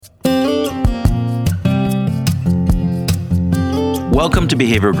Welcome to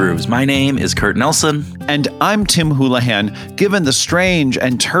Behavioral Grooves. My name is Kurt Nelson. And I'm Tim Houlihan. Given the strange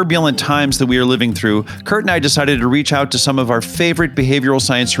and turbulent times that we are living through, Kurt and I decided to reach out to some of our favorite behavioral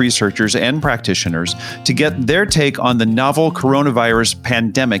science researchers and practitioners to get their take on the novel coronavirus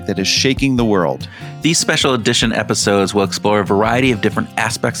pandemic that is shaking the world. These special edition episodes will explore a variety of different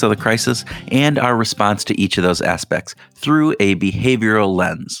aspects of the crisis and our response to each of those aspects through a behavioral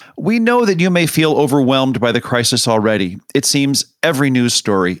lens. We know that you may feel overwhelmed by the crisis already. It seems every news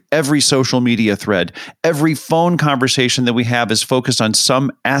story, every social media thread, every phone conversation that we have is focused on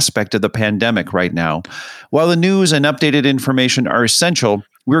some aspect of the pandemic right now. While the news and updated information are essential,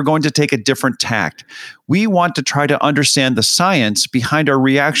 we're going to take a different tact. We want to try to understand the science behind our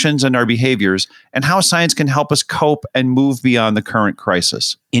reactions and our behaviors and how science can help us cope and move beyond the current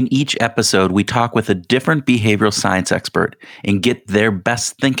crisis. In each episode, we talk with a different behavioral science expert and get their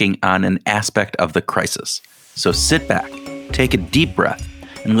best thinking on an aspect of the crisis. So sit back, take a deep breath,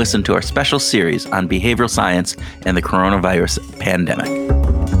 and listen to our special series on behavioral science and the coronavirus pandemic.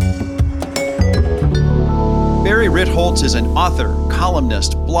 Barry Ritholtz is an author,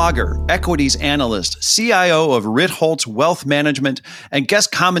 columnist, blogger, equities analyst, CIO of Ritholtz Wealth Management, and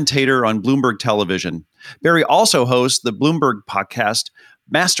guest commentator on Bloomberg Television. Barry also hosts the Bloomberg podcast,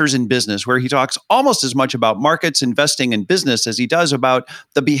 Masters in Business, where he talks almost as much about markets, investing, and business as he does about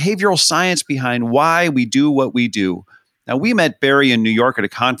the behavioral science behind why we do what we do. Now, we met Barry in New York at a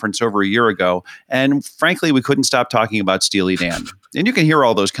conference over a year ago, and frankly, we couldn't stop talking about Steely Dan. And you can hear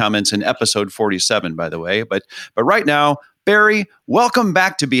all those comments in episode 47, by the way. But right now, Barry, welcome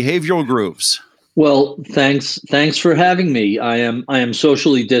back to Behavioral Grooves. Well, thanks for having me. I am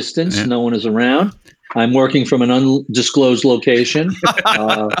socially distanced. Yeah. No one is around. I'm working from an undisclosed location,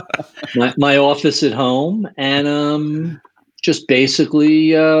 my office at home, and just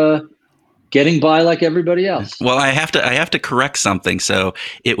basically getting by like everybody else. Well, I have to correct something. So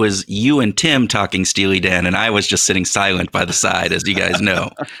it was you and Tim talking Steely Dan, and I was just sitting silent by the side, as you guys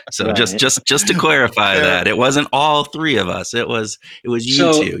know. So right. just to clarify that, it wasn't all three of us. It was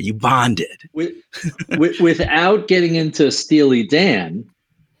you two. You bonded. Without getting into Steely Dan,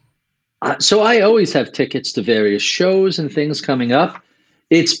 so I always have tickets to various shows and things coming up.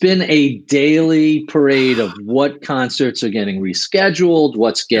 It's been a daily parade of what concerts are getting rescheduled,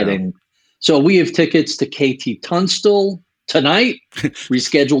 what's getting. Yeah. So we have tickets to KT Tunstall tonight,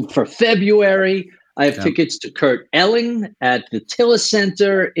 rescheduled for February. I have tickets to Kurt Elling at the Tillis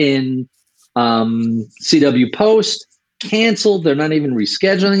Center in CW Post, canceled. They're not even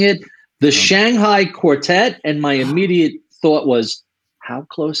rescheduling it. The Shanghai Quartet, and my immediate thought was, how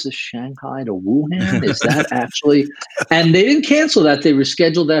close is Shanghai to Wuhan? Is that actually? And they didn't cancel that. They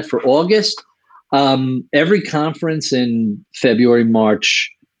rescheduled that for August. Every conference in February,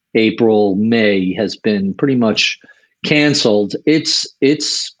 March, April, May has been pretty much canceled.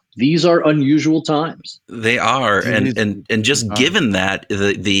 These are unusual times. They are. And just given that,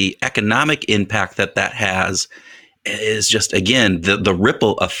 the economic impact that has is just, again, the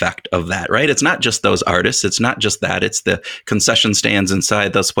ripple effect of that, right? It's not just those artists. It's not just that. It's the concession stands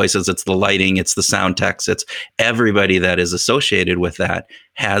inside those places. It's the lighting. It's the sound techs. It's everybody that is associated with that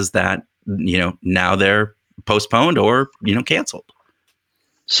has that, now they're postponed or, canceled.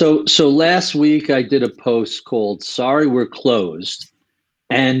 So last week I did a post called "Sorry, We're Closed,"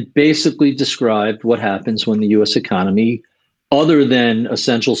 and basically described what happens when the U.S. economy, other than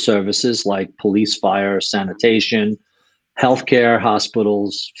essential services like police, fire, sanitation, healthcare,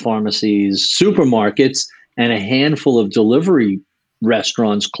 hospitals, pharmacies, supermarkets, and a handful of delivery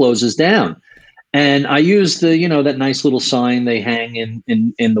restaurants closes down. And I used that nice little sign they hang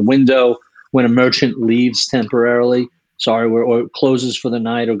in the window when a merchant leaves temporarily. Sorry, or closes for the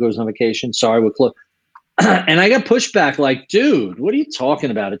night or goes on vacation. Sorry, we're closed. And I got pushback like, dude, what are you talking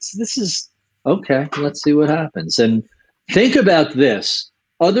about? This is okay. Let's see what happens. And think about this.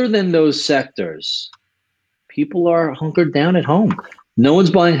 Other than those sectors, people are hunkered down at home. No one's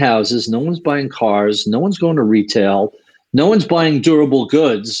buying houses. No one's buying cars. No one's going to retail. No one's buying durable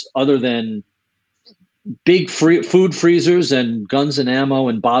goods other than big food freezers and guns and ammo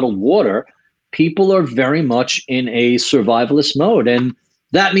and bottled water. People are very much in a survivalist mode. And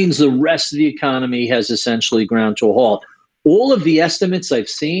that means the rest of the economy has essentially ground to a halt. All of the estimates I've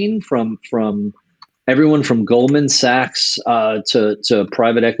seen from everyone from Goldman Sachs to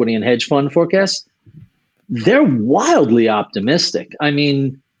private equity and hedge fund forecasts, they're wildly optimistic. I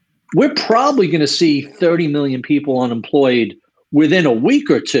mean, we're probably going to see 30 million people unemployed within a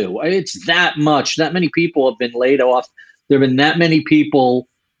week or two. It's that much. That many people have been laid off. There have been that many people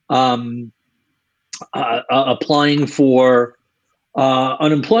applying for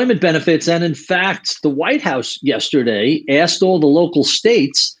unemployment benefits. And in fact, the White House yesterday asked all the local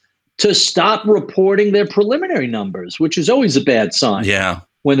states to stop reporting their preliminary numbers, which is always a bad sign. Yeah.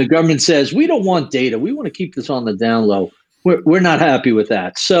 When the government says, we don't want data, we want to keep this on the down low, we're not happy with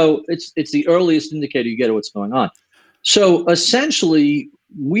that. So it's the earliest indicator you get of what's going on. So essentially,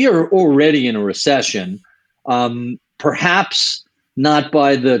 we are already in a recession, perhaps not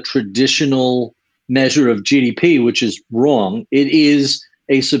by the traditional measure of GDP, which is wrong. It is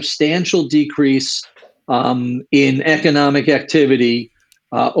a substantial decrease in economic activity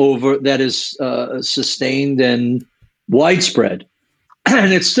that is sustained and widespread.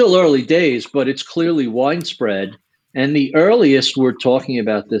 And it's still early days, but it's clearly widespread. And the earliest we're talking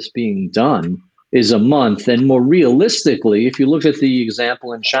about this being done is a month. And more realistically, if you look at the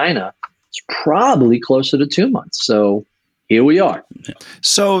example in China, it's probably closer to 2 months. So here we are.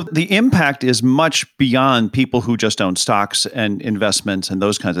 So the impact is much beyond people who just own stocks and investments and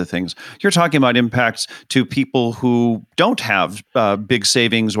those kinds of things. You're talking about impacts to people who don't have big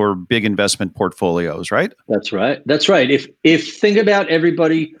savings or big investment portfolios, right? That's right. That's right. If think about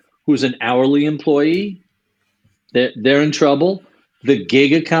everybody who's an hourly employee, they're in trouble. The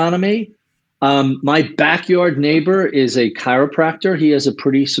gig economy. My backyard neighbor is a chiropractor. He has a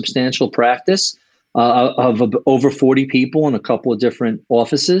pretty substantial practice of over 40 people in a couple of different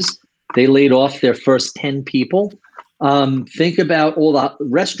offices. They laid off their first 10 people. Think about all the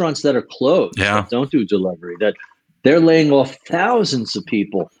restaurants that are closed, that don't do delivery, that they're laying off thousands of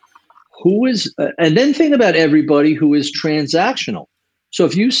people. And then think about everybody who is transactional. So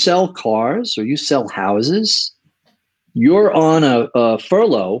if you sell cars or you sell houses, you're on a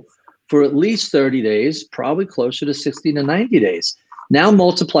furlough for at least 30 days, probably closer to 60 to 90 days. Now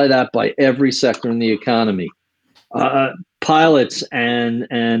multiply that by every sector in the economy. Pilots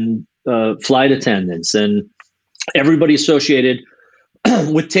and flight attendants and everybody associated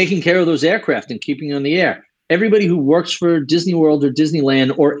with taking care of those aircraft and keeping them in the air. Everybody who works for Disney World or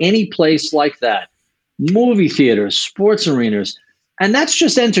Disneyland or any place like that, movie theaters, sports arenas, and that's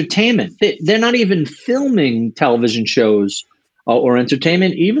just entertainment. They're not even filming television shows or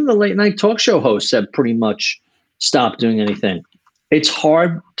entertainment. Even the late night talk show hosts have pretty much stopped doing anything. It's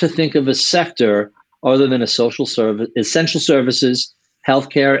hard to think of a sector other than essential services,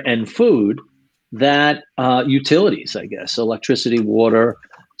 healthcare, and food that utilities, I guess, electricity, water,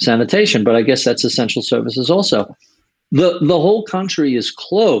 sanitation. But I guess that's essential services also. The whole country is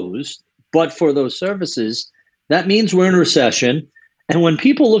closed, but for those services, that means we're in a recession. And when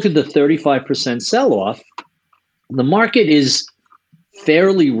people look at the 35% sell-off, the market is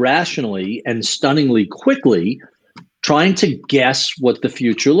fairly rationally and stunningly quickly trying to guess what the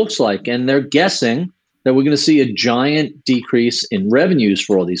future looks like. And they're guessing that we're going to see a giant decrease in revenues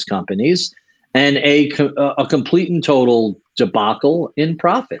for all these companies and a complete and total debacle in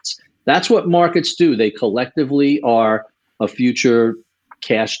profits. That's what markets do. They collectively are a future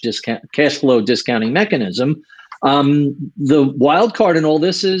cash flow discounting mechanism. The wild card in all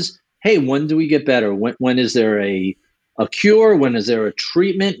this is, hey, when do we get better? When is there a cure? When is there a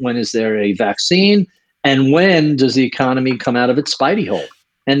treatment? When is there a vaccine? And when does the economy come out of its spidey hole?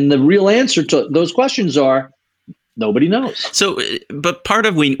 And the real answer to those questions are nobody knows. So, but part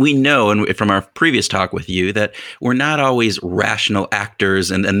of we know, and from our previous talk with you, that we're not always rational actors,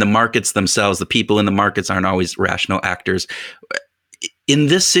 and the markets themselves, the people in the markets aren't always rational actors. In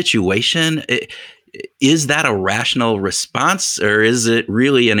this situation, is that a rational response, or is it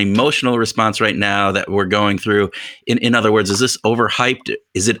really an emotional response right now that we're going through? In other words, is this overhyped?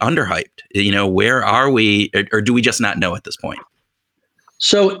 Is it underhyped? Where are we, or do we just not know at this point?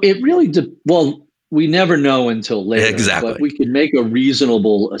 So it really, we never know until later. Exactly. But we can make a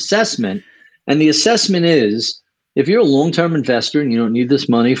reasonable assessment. And the assessment is, if you're a long-term investor and you don't need this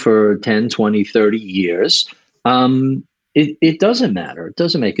money for 10, 20, 30 years, it doesn't matter. It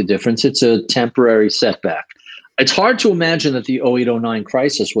doesn't make a difference. It's a temporary setback. It's hard to imagine that the 2008-09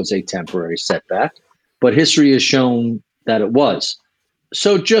 crisis was a temporary setback, but history has shown that it was.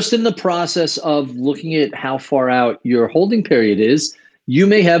 So just in the process of looking at how far out your holding period is, you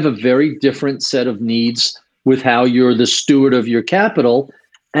may have a very different set of needs with how you're the steward of your capital.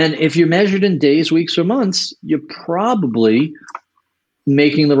 And if you're measured in days, weeks, or months, you're probably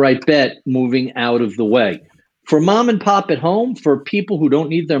making the right bet moving out of the way. For mom and pop at home, for people who don't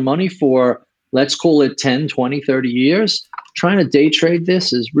need their money for, let's call it 10, 20, 30 years, trying to day trade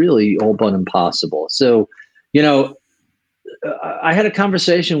this is really all but impossible. So, I had a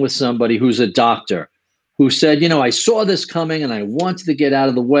conversation with somebody who's a doctor who said, I saw this coming and I wanted to get out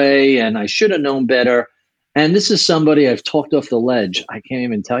of the way and I should have known better. And this is somebody I've talked off the ledge. I can't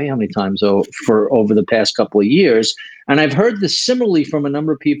even tell you how many times over the past couple of years. And I've heard this similarly from a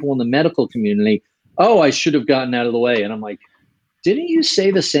number of people in the medical community. Oh, I should have gotten out of the way. And I'm like, didn't you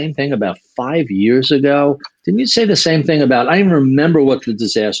say the same thing about 5 years ago? Didn't you say the same thing about, I don't even remember what the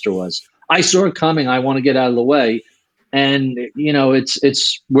disaster was. I saw it coming. I want to get out of the way. And,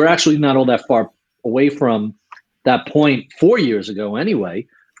 we're actually not all that far away from that point 4 years ago anyway.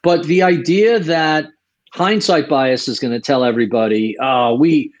 But the idea that hindsight bias is going to tell everybody,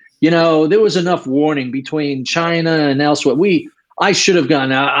 there was enough warning between China and elsewhere. I should have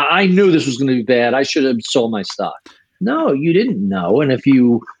gone out. I knew this was going to be bad. I should have sold my stock. No, you didn't know. And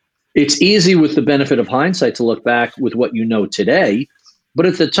it's easy with the benefit of hindsight to look back with what you know today. But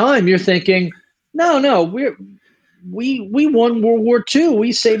at the time you're thinking, no, we won World War II.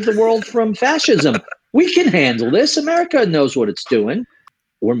 We saved the world from fascism. We can handle this. America knows what it's doing.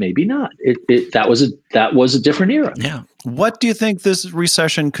 Or maybe not. That was a different era. Yeah. What do you think this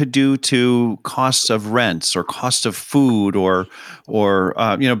recession could do to costs of rents or cost of food or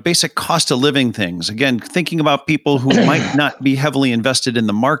basic cost of living things? Again, thinking about people who might not be heavily invested in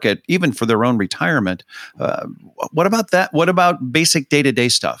the market, even for their own retirement. What about that? What about basic day-to-day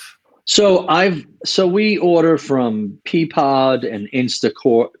stuff? So we order from Peapod and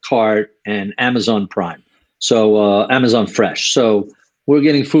Instacart and Amazon Prime. So Amazon Fresh. So we're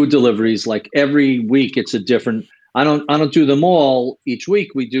getting food deliveries like every week. It's a different. I don't do them all each week.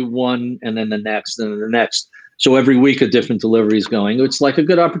 We do one and then the next and then the next. So every week a different delivery is going. It's like a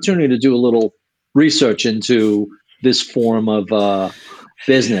good opportunity to do a little research into this form of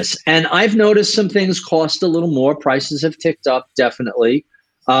business. And I've noticed some things cost a little more. Prices have ticked up, definitely.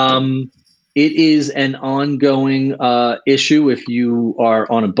 It is an ongoing issue if you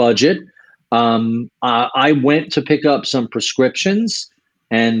are on a budget. I went to pick up some prescriptions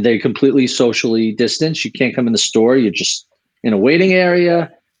and they're completely socially distanced. You can't come in the store. You're just in a waiting area.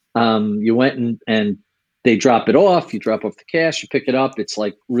 You went and they drop it off. You drop off the cash, you pick it up. It's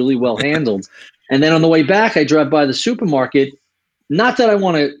like really well handled. And then on the way back, I drive by the supermarket. Not that I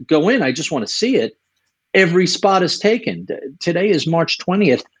want to go in. I just want to see it. Every spot is taken. Today is March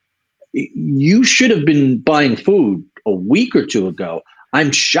 20th. You should have been buying food a week or two ago.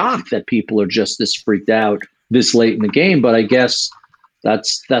 I'm shocked that people are just this freaked out this late in the game, but I guess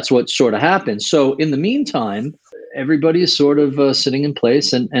that's what sort of happened. So in the meantime, everybody is sort of sitting in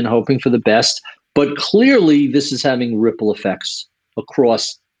place and hoping for the best. But clearly, this is having ripple effects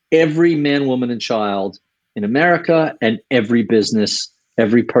across every man, woman, and child in America and every business,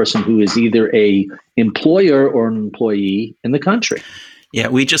 every person who is either a employer or an employee in the country. Yeah,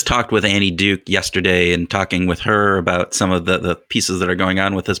 we just talked with Annie Duke yesterday and talking with her about some of the pieces that are going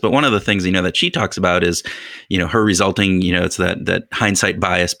on with this. But one of the things, that she talks about is, her resulting, it's that hindsight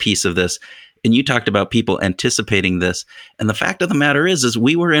bias piece of this. And you talked about people anticipating this. And the fact of the matter is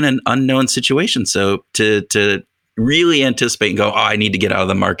we were in an unknown situation. So to really anticipate and go, I need to get out of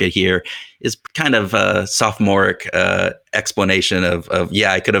the market here is kind of a sophomoric explanation of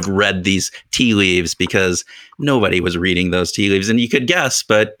I could have read these tea leaves because nobody was reading those tea leaves. And you could guess,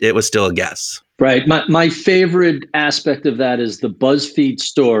 but it was still a guess. Right. My favorite aspect of that is the BuzzFeed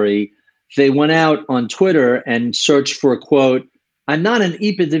story. They went out on Twitter and searched for a quote, "I'm not an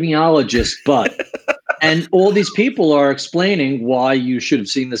epidemiologist, but," and all these people are explaining why you should have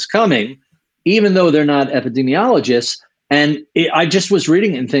seen this coming, even though they're not epidemiologists. And I just was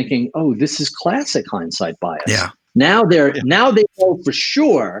reading it and thinking, oh, this is classic hindsight bias. Yeah. Now they know for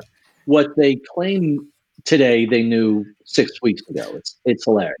sure what they claim today they knew 6 weeks ago. It's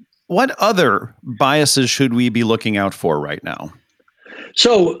hilarious. What other biases should we be looking out for right now?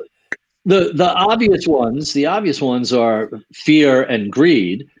 So the obvious ones are fear and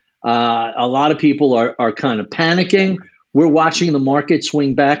greed. A lot of people are kind of panicking. We're watching the market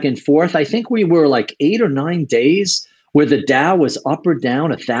swing back and forth. I think we were like 8 or 9 days where the Dow was up or down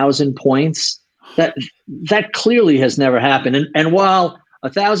 1,000 points. That clearly has never happened. And while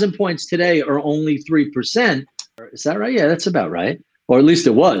 1,000 points today are only 3%, is that right? Yeah, that's about right. Or at least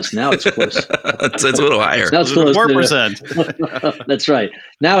it was. Now it's close. It's a little higher. Now it's close 4%. That's right.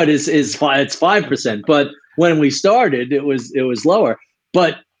 Now it's 5%. But when we started, it was lower.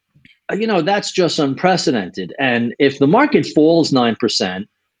 But that's just unprecedented. And if the market falls 9%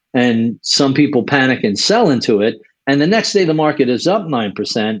 and some people panic and sell into it, and the next day the market is up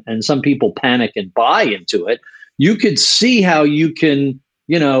 9% and some people panic and buy into it, you could see how you can,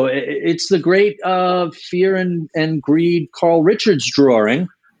 it's the great fear and greed Carl Richards drawing,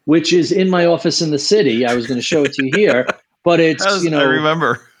 which is in my office in the city. I was going to show it to you here, but it's, I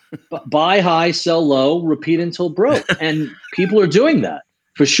remember. Buy high, sell low, repeat until broke. And people are doing that.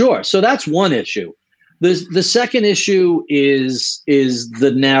 For sure. So that's one issue. The second issue is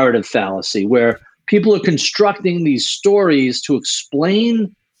the narrative fallacy, where people are constructing these stories to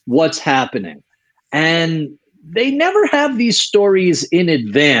explain what's happening. And they never have these stories in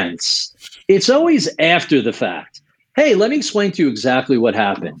advance. It's always after the fact. Hey, let me explain to you exactly what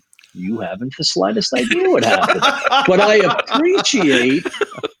happened. You haven't the slightest idea what happened. But I appreciate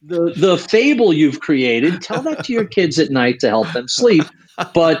the fable you've created. Tell that to your kids at night to help them sleep.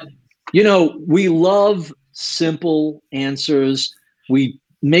 But, we love simple answers. We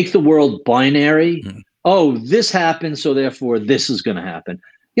make the world binary. Oh, this happened, so therefore this is going to happen.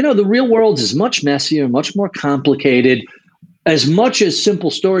 The real world is much messier, much more complicated. As much as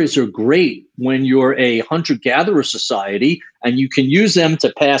simple stories are great when you're a hunter-gatherer society and you can use them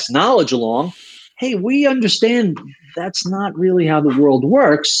to pass knowledge along, hey, we understand that's not really how the world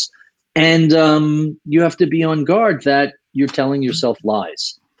works. And you have to be on guard that you're telling yourself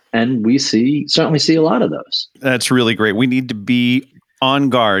lies. And we certainly see a lot of those. That's really great. We need to be on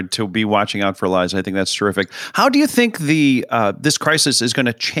guard to be watching out for lies. I think that's terrific. How do you think this crisis is going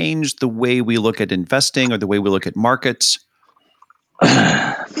to change the way we look at investing or the way we look at markets?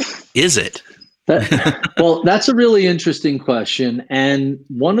 Is it? Well, that's a really interesting question. And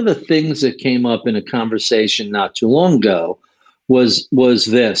one of the things that came up in a conversation not too long ago was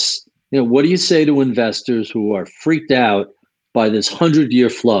this. What do you say to investors who are freaked out by this 100-year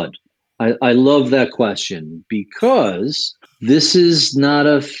flood? I love that question, because this is not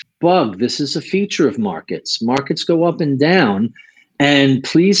a bug. This is a feature of markets. Markets go up and down. And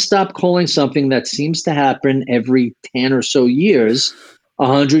please stop calling something that seems to happen every 10 or so years a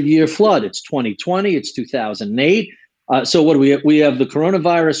 100-year flood. It's 2020. It's 2008. So what do we have? We have the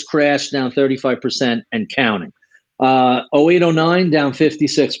coronavirus crash down 35% and counting. 0809 down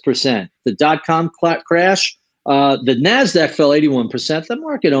 56%. The dot-com crash, the NASDAQ fell 81%. The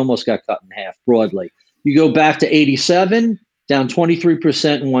market almost got cut in half broadly. You go back to 87, down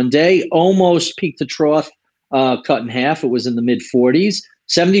 23% in one day, almost peak to trough, cut in half. It was in the mid 40s.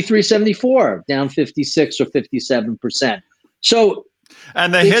 73, 74, down 56 or 57%. So,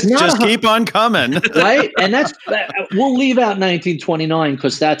 and the hits just keep on coming. Right? And we'll leave out 1929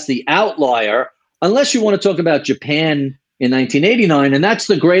 because that's the outlier, unless you want to talk about Japan in 1989, and that's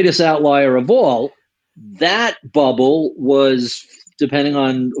the greatest outlier of all. That bubble was, depending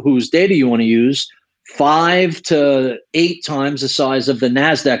on whose data you want to use, 5 to 8 times the size of the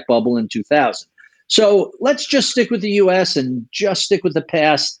NASDAQ bubble in 2000. So let's just stick with the U.S. and just stick with the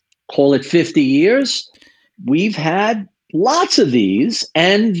past, call it 50 years. We've had lots of these,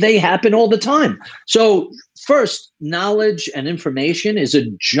 and they happen all the time. So first, knowledge and information is a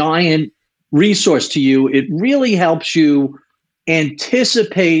giant resource to you. It really helps you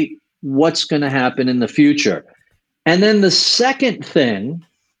anticipate what's going to happen in the future. And then the second thing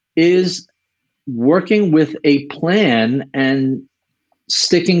is working with a plan and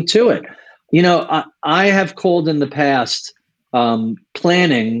sticking to it. I have called in the past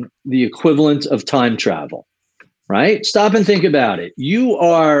planning the equivalent of time travel, right? Stop and think about it. You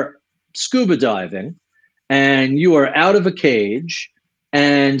are scuba diving and you are out of a cage,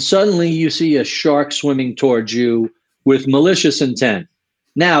 and suddenly you see a shark swimming towards you with malicious intent.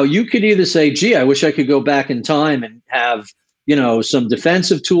 Now, you could either say, gee, I wish I could go back in time and have, some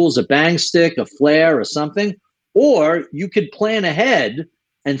defensive tools, a bang stick, a flare or something, or you could plan ahead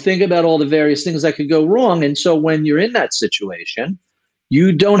and think about all the various things that could go wrong. And so when you're in that situation,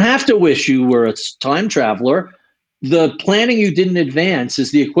 you don't have to wish you were a time traveler. The planning you did in advance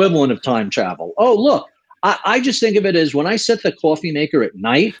is the equivalent of time travel. Oh, look, I just think of it as when I set the coffee maker at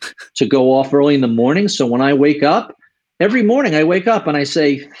night to go off early in the morning. So when I wake up, every morning I wake up and I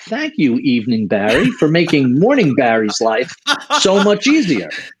say, thank you, Evening Barry, for making Morning Barry's life so much easier.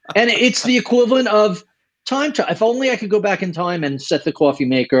 And it's the equivalent of time travel. If only I could go back in time and set the coffee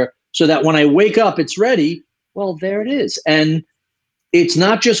maker so that when I wake up, it's ready. Well, there it is. And it's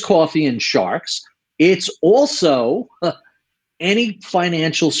not just coffee and sharks. It's also any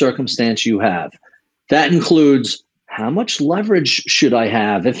financial circumstance you have. That includes, how much leverage should I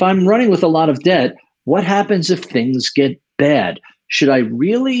have? If I'm running with a lot of debt, what happens if things get bad? Should I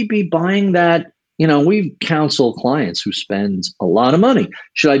really be buying that? We counsel clients who spend a lot of money.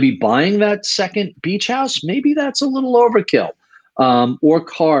 Should I be buying that second beach house? Maybe that's a little overkill, or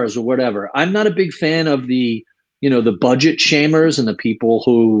cars or whatever. I'm not a big fan of the budget shamers and the people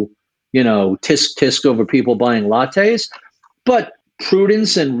who, tisk over people buying lattes. But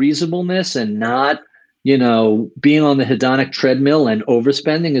prudence and reasonableness and not, being on the hedonic treadmill and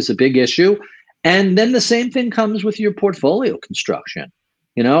overspending is a big issue. And then the same thing comes with your portfolio construction.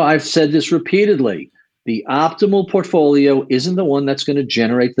 I've said this repeatedly. The optimal portfolio isn't the one that's going to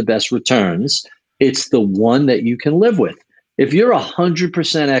generate the best returns. It's the one that you can live with. If you're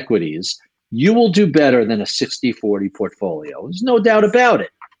 100% equities, you will do better than a 60-40 portfolio. There's no doubt about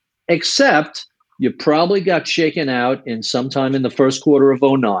it. Except you probably got shaken out in sometime in the first quarter of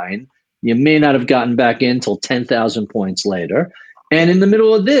 09. You may not have gotten back in till 10,000 points later. And in the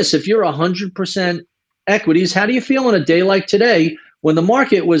middle of this, if you're 100% equities, how do you feel on a day like today when the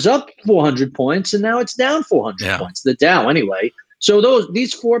market was up 400 points and now it's down 400 points, the Dow anyway? So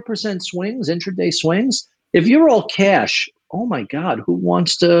these 4% swings, intraday swings, if you're all cash, oh my God, who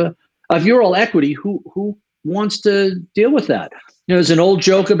wants to, if you're all equity, who wants to deal with that? There's an old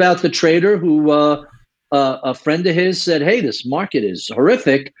joke about the trader who a friend of his said, hey, this market is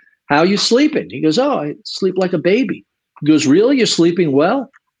horrific. How are you sleeping? He goes, oh, I sleep like a baby. He goes, really? You're sleeping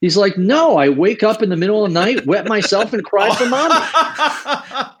well? He's like, no, I wake up in the middle of the night, wet myself, and cry for mommy.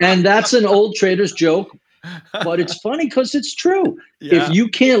 And that's an old trader's joke, but it's funny because it's true. Yeah. If you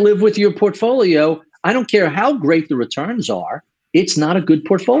can't live with your portfolio, I don't care how great the returns are, it's not a good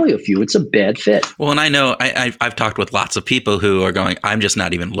portfolio for you. It's a bad fit. Well, and I know I've talked with lots of people who are going, I'm just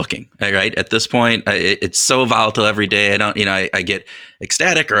not even looking, right? At this point, it's so volatile every day. I don't, I get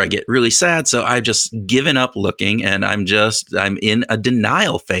ecstatic or I get really sad. So I've just given up looking and I'm in a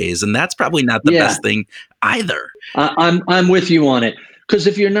denial phase. And that's probably not the best thing either. I'm with you on it. Because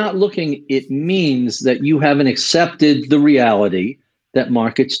if you're not looking, it means that you haven't accepted the reality that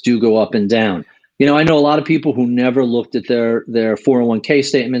markets do go up and down. I know a lot of people who never looked at their 401k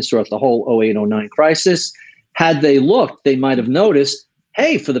statements throughout the whole 08-09 crisis. Had they looked, they might have noticed,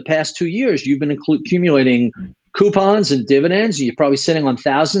 hey, for the past 2 years, you've been accumulating coupons and dividends. You're probably sitting on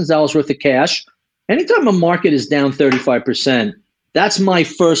thousands of dollars worth of cash. Anytime a market is down 35%, that's my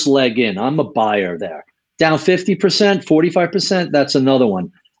first leg in. I'm a buyer there. Down 50%, 45%, that's another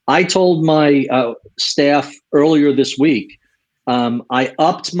one. I told my staff earlier this week, I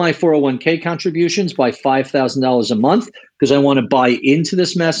upped my 401k contributions by $5,000 a month because I want to buy into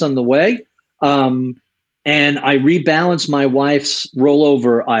this mess on the way. And I rebalanced my wife's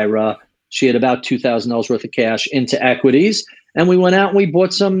rollover IRA. She had about $2,000 worth of cash into equities. And we went out and we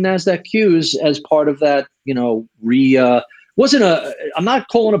bought some NASDAQ Qs as part of that, I'm not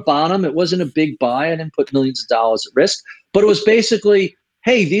calling a bottom. It wasn't a big buy. I didn't put millions of dollars at risk, but it was basically,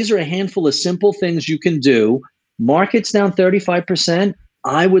 hey, these are a handful of simple things you can do. Market's down 35%.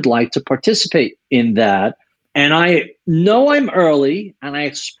 I would like to participate in that. And I know I'm early and I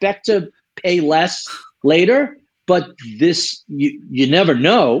expect to pay less later, but this, you never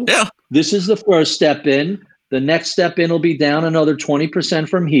know. Yeah. This is the first step in. The next step in will be down another 20%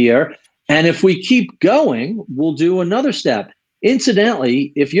 from here. And if we keep going, we'll do another step.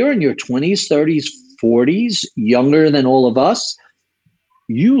 Incidentally, if you're in your 20s, 30s, 40s, younger than all of us,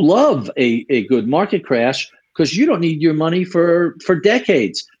 you love a good market crash because you don't need your money for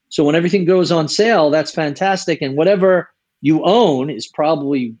decades. So when everything goes on sale, that's fantastic. And whatever you own is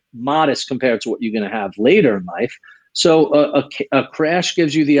probably modest compared to what you're going to have later in life. So a crash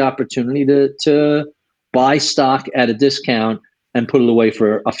gives you the opportunity to buy stock at a discount and put it away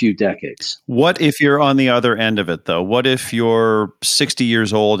for a few decades. What if you're on the other end of it, though? What if you're 60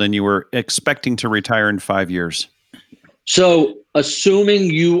 years old and you were expecting to retire in 5 years? So assuming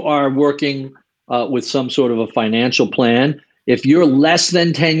you are working with some sort of a financial plan, if you're less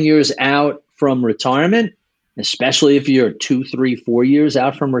than 10 years out from retirement, especially if you're 2, 3, 4 years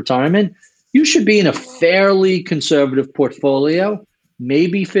out from retirement, you should be in a fairly conservative portfolio,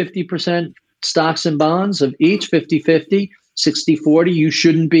 maybe 50% stocks and bonds of each, 50-50. 60-40, you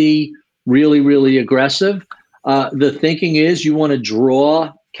shouldn't be really, really aggressive. The thinking is you want to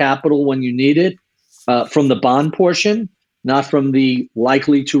draw capital when you need it from the bond portion, not from the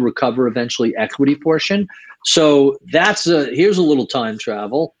likely to recover eventually equity portion. So here's a little time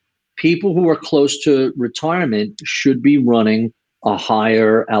travel. People who are close to retirement should be running a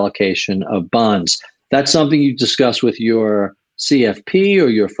higher allocation of bonds. That's something you discuss with your CFP or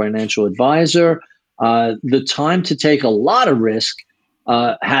your financial advisor. The time to take a lot of risk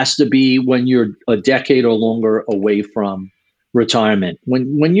has to be when you're a decade or longer away from retirement.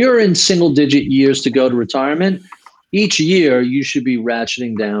 When you're in single-digit years to go to retirement, each year you should be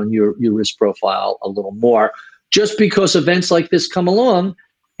ratcheting down your risk profile a little more, just because events like this come along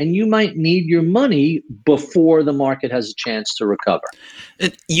and you might need your money before the market has a chance to recover.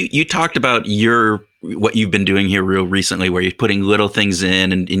 You talked about what you've been doing here real recently, where you're putting little things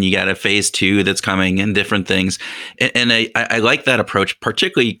in and you got a phase 2 that's coming and different things. And I like that approach,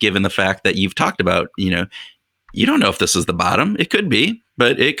 particularly given the fact that you've talked about, you don't know if this is the bottom. It could be,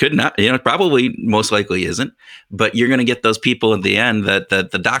 but it could not, probably most likely isn't. But you're going to get those people at the end that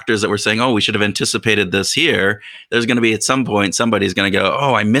the doctors that were saying, oh, we should have anticipated this here. There's going to be at some point, somebody's going to go,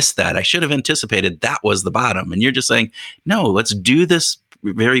 oh, I missed that. I should have anticipated that was the bottom. And you're just saying, no, let's do this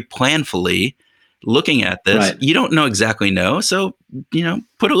very planfully. Looking at this, right. You don't exactly know. So,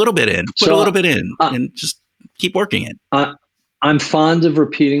 put a little bit in, and just keep working it. I'm fond of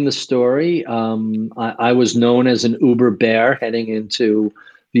repeating the story. I was known as an uber bear heading into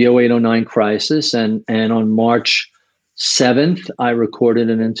the 08-09 crisis. And on March 7th, I recorded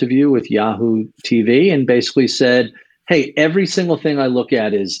an interview with Yahoo TV and basically said, hey, every single thing I look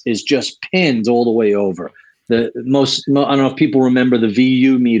at is just pinned all the way over. I don't know if people remember the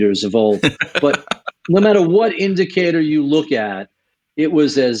VU meters of old, but no matter what indicator you look at, it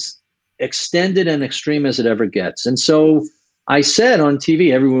was as extended and extreme as it ever gets. And so I said on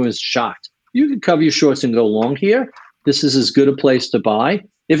TV, everyone was shocked. You can cover your shorts and go long here. This is as good a place to buy.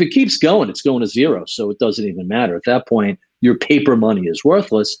 If it keeps going, it's going to zero. So it doesn't even matter. At that point, your paper money is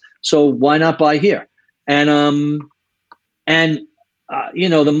worthless. So why not buy here? That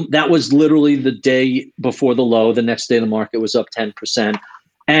was literally the day before the low. The next day, the market was up 10%.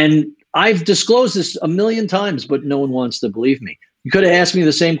 And I've disclosed this a million times, but no one wants to believe me. You could have asked me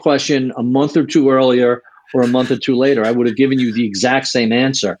the same question a month or two earlier or a month or two later. I would have given you the exact same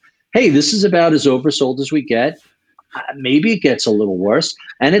answer. Hey, this is about as oversold as we get. Maybe it gets a little worse.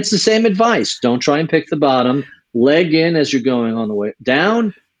 And it's the same advice. Don't try and pick the bottom. Leg in as you're going on the way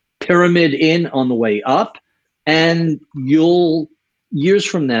down. Pyramid in on the way up. And you'll, years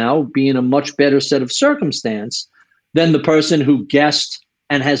from now, be in a much better set of circumstance than the person who guessed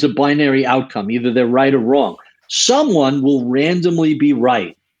and has a binary outcome. Either they're right or wrong. Someone will randomly be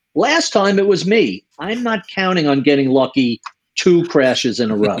right. Last time it was me. I'm not counting on getting lucky 2 crashes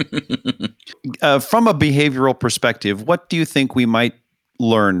in a row. From a behavioral perspective, what do you think we might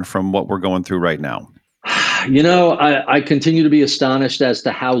learn from what we're going through right now? I continue to be astonished as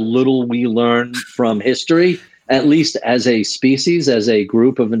to how little we learn from history, at least as a species, as a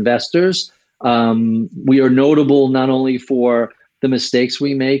group of investors. We are notable not only for the mistakes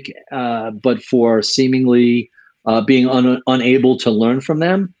we make, but for seemingly being unable to learn from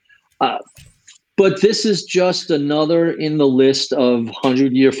them. But this is just another in the list of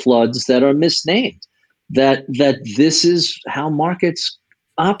 100-year floods that are misnamed. That this is how markets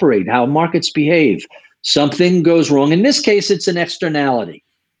operate, how markets behave. Something goes wrong. In this case, it's an externality.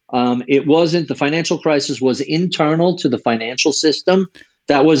 It wasn't, the financial crisis was internal to the financial system.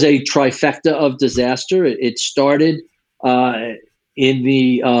 That was a trifecta of disaster. It started in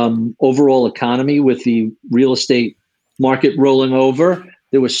the overall economy with the real estate market rolling over.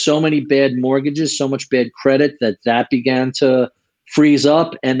 There were so many bad mortgages, so much bad credit that began to freeze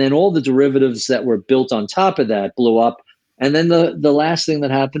up. And then all the derivatives that were built on top of that blew up. And then the last thing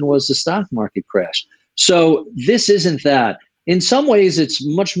that happened was the stock market crash. So this isn't that. In some ways, it's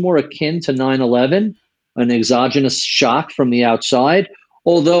much more akin to 9/11, an exogenous shock from the outside.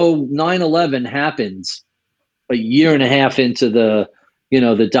 Although 9/11 happens a year and a half into the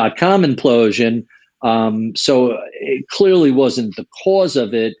dot-com implosion. So it clearly wasn't the cause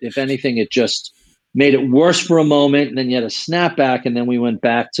of it. If anything, it just made it worse for a moment, and then you had a snapback, and then we went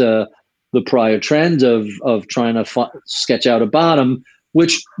back to the prior trend of trying to sketch out a bottom,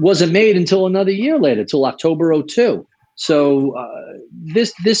 which wasn't made until another year later, till October 2002. So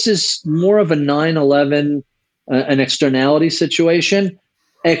this is more of a 9/11, an externality situation,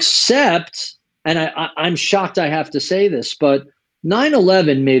 except, and I'm shocked I have to say this, but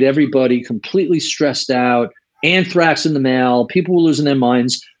 9/11 made everybody completely stressed out, anthrax in the mail, people were losing their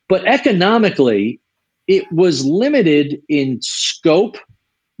minds. But economically, it was limited in scope,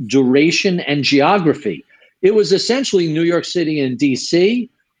 duration, and geography. It was essentially New York City and DC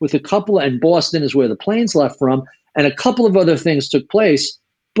with a couple, and Boston is where the planes left from, and a couple of other things took place.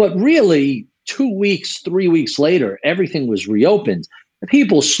 But really, 2 weeks, 3 weeks later, everything was reopened.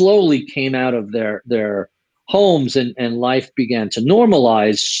 People slowly came out of their homes and life began to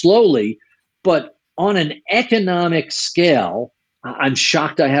normalize slowly. But on an economic scale, I'm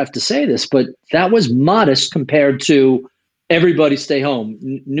shocked I have to say this, but that was modest compared to everybody stay home.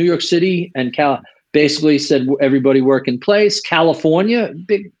 New York City and basically said everybody work in place. California,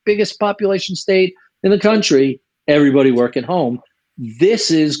 biggest population state in the country, everybody work at home.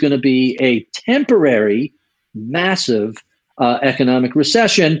 This is going to be a temporary, massive economic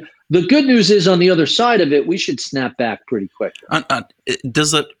recession The good news is on the other side of it, we should snap back pretty quick.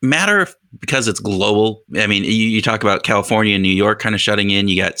 Does it matter because it's global? I mean, you talk about California and New York kind of shutting in.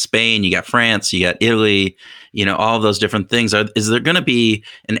 You got Spain, you got France, you got Italy, all those different things. Is there going to be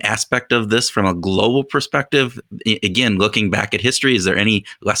an aspect of this from a global perspective? Again, looking back at history, is there any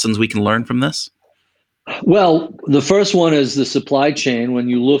lessons we can learn from this? Well, the first one is the supply chain. When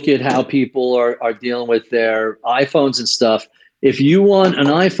you look at how people are dealing with their iPhones and stuff, if you want an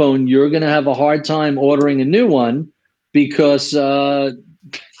iPhone, you're going to have a hard time ordering a new one because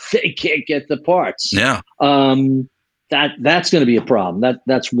they can't get the parts. Yeah, that's going to be a problem.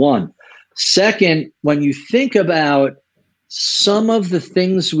 That's one. Second, when you think about some of the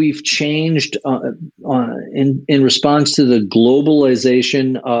things we've changed in response to the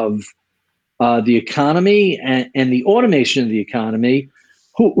globalization of the economy and the automation of the economy,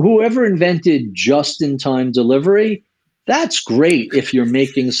 whoever invented just-in-time delivery, that's great if you're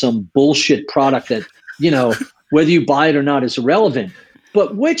making some bullshit product that, whether you buy it or not is irrelevant.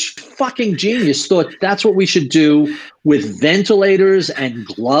 But which fucking genius thought that's what we should do with ventilators and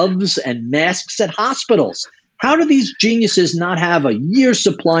gloves and masks at hospitals? How do these geniuses not have a year's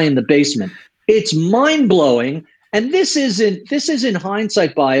supply in the basement? It's mind-blowing. And this isn't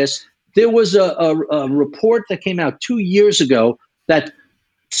hindsight bias. There was a report that came out 2 years ago that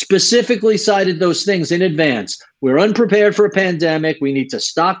specifically cited those things in advance. We're unprepared for a pandemic. We need to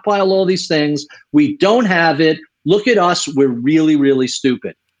stockpile all these things. We don't have it. Look at us. We're really, really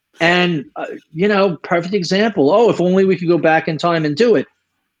stupid. And, perfect example. Oh, if only we could go back in time and do it.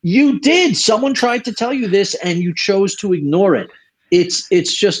 You did. Someone tried to tell you this and you chose to ignore it. It's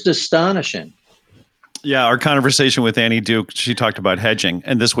just astonishing. Yeah, our conversation with Annie Duke, she talked about hedging,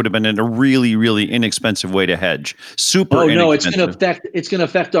 and this would have been a really, really inexpensive way to hedge. Super inexpensive. No, it's going to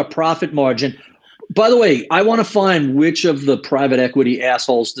affect our profit margin. By the way, I want to find which of the private equity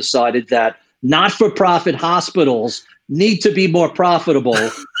assholes decided that not-for-profit hospitals need to be more profitable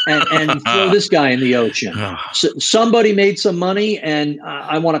and throw this guy in the ocean. So somebody made some money, and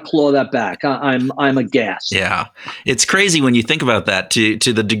I want to claw that back. I'm aghast. Yeah, it's crazy when you think about that. To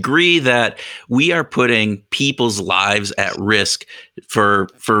the degree that we are putting people's lives at risk for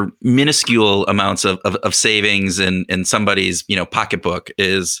minuscule amounts of savings in somebody's pocketbook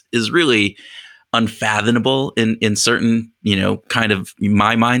is really unfathomable in certain, kind of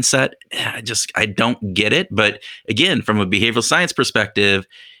my mindset. I don't get it. But again, from a behavioral science perspective,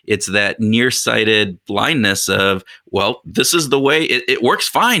 it's that nearsighted blindness of, well, this is the way it works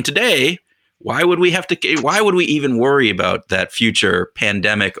fine today. Why would we even worry about that future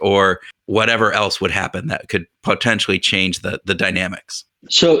pandemic or whatever else would happen that could potentially change the dynamics?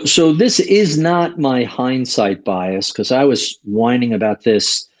 So this is not my hindsight bias, because I was whining about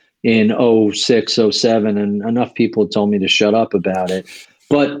this in 06, 07, and enough people told me to shut up about it.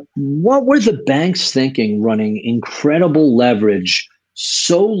 But what were the banks thinking, running incredible leverage,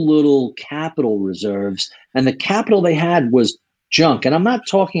 so little capital reserves, and the capital they had was junk? And I'm not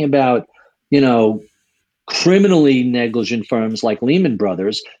talking about, criminally negligent firms like Lehman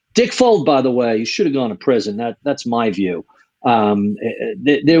Brothers. Dick Fuld, by the way, should have gone to prison. That's my view.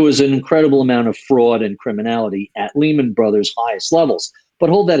 There was an incredible amount of fraud and criminality at Lehman Brothers' highest levels. But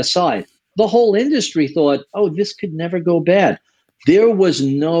hold that aside. The whole industry thought, oh, this could never go bad. There was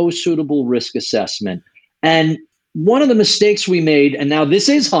no suitable risk assessment. And one of the mistakes we made, and now this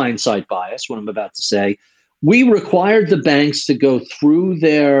is hindsight bias, what I'm about to say, we required the banks to go through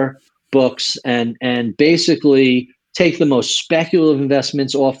their books and basically take the most speculative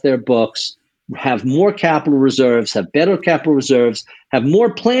investments off their books, have more capital reserves, have better capital reserves, have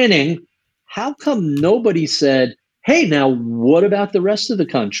more planning. How come nobody said, hey, now what about the rest of the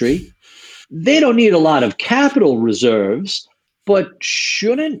country? They don't need a lot of capital reserves, but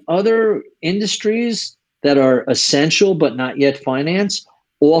shouldn't other industries that are essential but not yet financed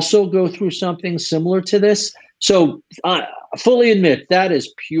also go through something similar to this? So I fully admit that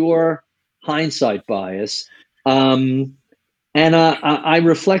is pure hindsight bias. And I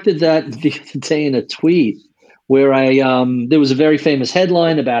reflected that the other day in a tweet where there was a very famous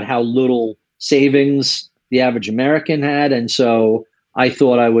headline about how little savings the average American had. And so I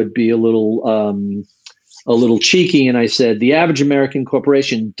thought I would be a little cheeky. And I said, the average American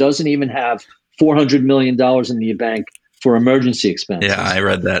corporation doesn't even have $400 million in the bank for emergency expenses. Yeah, I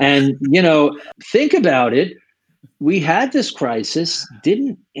read that. And, think about it. We had this crisis.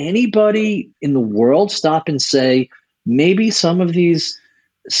 Didn't anybody in the world stop and say, maybe some of these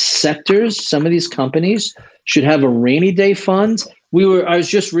sectors, some of these companies should have a rainy day fund? I was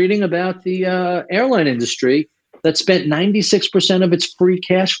just reading about the airline industry that spent 96% of its free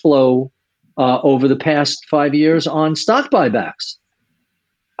cash flow over the past 5 years on stock buybacks.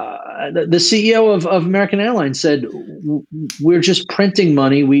 the CEO of American Airlines said, we're just printing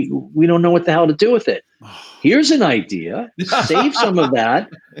money. We don't know what the hell to do with it. Here's an idea. Save some of that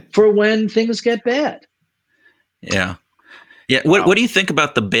for when things get bad. Yeah. Yeah. Wow. What do you think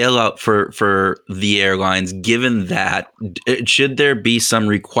about the bailout for the airlines, given that? Should there be some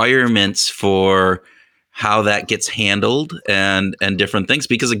requirements for how that gets handled and different things?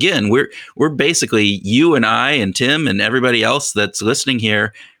 Because again, we're basically, you and I and Tim and everybody else that's listening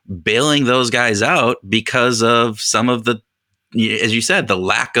here, bailing those guys out because of some of the, as you said, the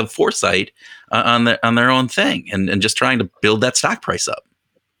lack of foresight on their own thing and just trying to build that stock price up.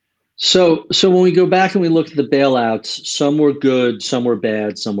 So when we go back and we look at the bailouts, some were good, some were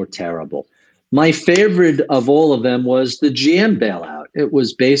bad, some were terrible. My favorite of all of them was the GM bailout. It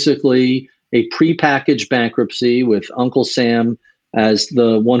was basically a prepackaged bankruptcy with Uncle Sam as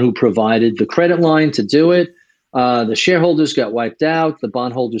the one who provided the credit line to do it. The shareholders got wiped out. The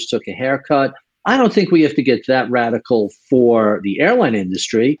bondholders took a haircut. I don't think we have to get that radical for the airline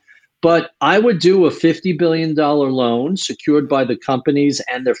industry, but I would do a $50 billion loan secured by the companies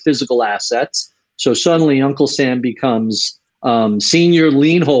and their physical assets. So suddenly Uncle Sam becomes senior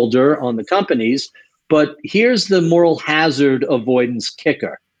lien holder on the companies. But here's the moral hazard avoidance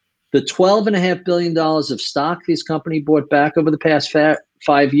kicker. The $12.5 billion of stock these companies bought back over the past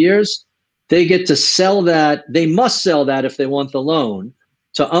 5 years, they get to sell that. They must sell that if they want the loan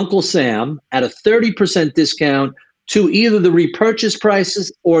to Uncle Sam at a 30% discount to either the repurchase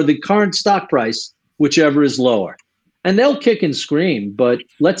prices or the current stock price, whichever is lower. And they'll kick and scream, but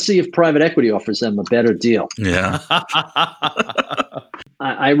let's see if private equity offers them a better deal. Yeah.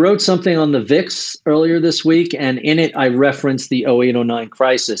 I wrote something on the VIX earlier this week, and in it I referenced the 08-09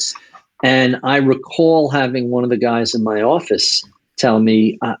 crisis. And I recall having one of the guys in my office tell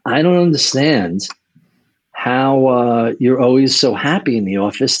me, I don't understand how you're always so happy in the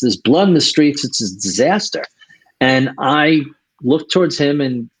office. There's blood in the streets. It's a disaster. And I looked towards him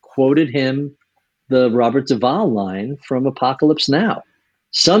and quoted him the Robert Duvall line from Apocalypse Now.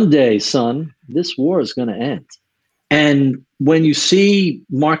 Someday, son, this war is going to end. And when you see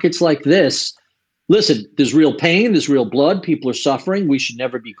markets like this, listen, there's real pain, there's real blood, people are suffering. We should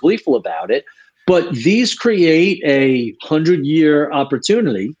never be gleeful about it. But these create a 100-year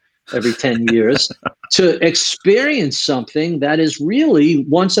opportunity every 10 years to experience something that is really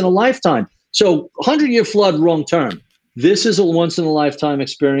once in a lifetime. So 100-year flood, wrong term. This is a once in a lifetime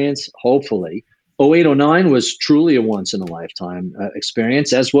experience, hopefully. 08-09 was truly a once in a lifetime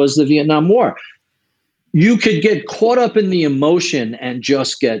experience, as was the Vietnam War. You could get caught up in the emotion and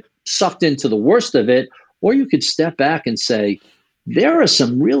just get sucked into the worst of it, or you could step back and say, there are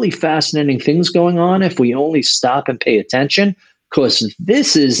some really fascinating things going on if we only stop and pay attention, because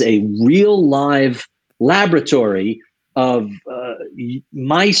this is a real live laboratory of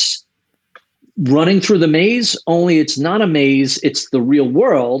mice running through the maze, only it's not a maze, it's the real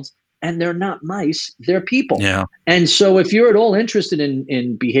world, and they're not mice, they're people. Yeah. And so if you're at all interested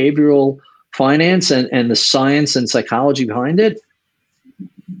in behavioral finance and the science and psychology behind it,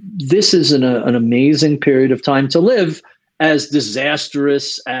 this is an amazing period of time to live, as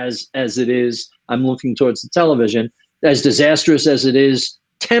disastrous as it is. I'm looking towards the television, as disastrous as it is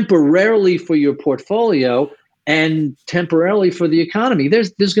temporarily for your portfolio and temporarily for the economy.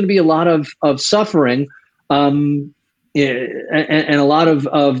 There's going to be a lot of suffering and a lot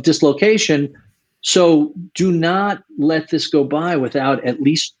of dislocation. So do not let this go by without at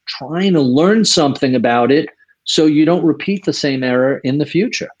least trying to learn something about it so you don't repeat the same error in the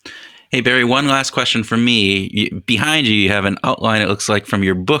future. Hey, Barry, one last question from me. Behind you, you have an outline, it looks like, from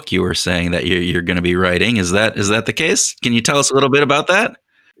your book you were saying that you're going to be writing. Is that the case? Can you tell us a little bit about that?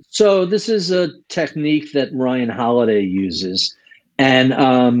 So this is a technique that Ryan Holiday uses.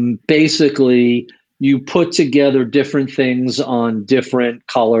 And basically, you put together different things on different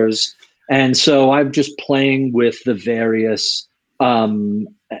colors. And so I'm just playing with the various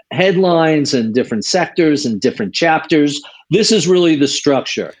headlines and different sectors and different chapters. This is really the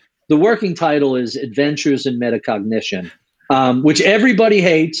structure. The working title is Adventures in Metacognition, which everybody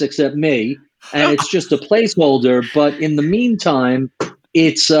hates except me. And it's just a placeholder. But in the meantime,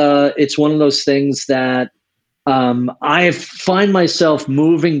 it's one of those things that I find myself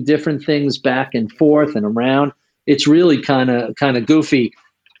moving different things back and forth and around. It's really kind of goofy.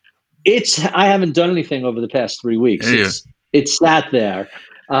 I haven't done anything over the past 3 weeks. Yeah. It's sat there,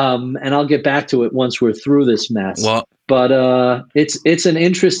 and I'll get back to it once we're through this mess. Well, but it's an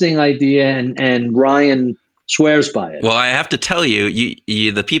interesting idea, and Ryan swears by it. Well, I have to tell you,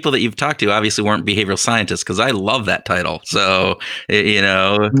 the people that you've talked to obviously weren't behavioral scientists, because I love that title. So,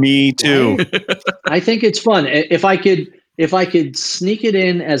 me too. I think it's fun. If I could if I could sneak it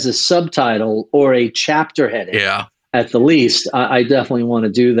in as a subtitle or a chapter heading, at the least, I definitely want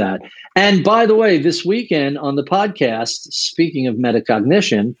to do that. And by the way, this weekend on the podcast, speaking of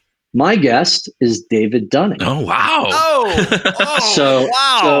metacognition, my guest is David Dunning. Oh, wow. So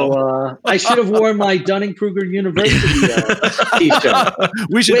I should have worn my Dunning-Kruger University t-shirt.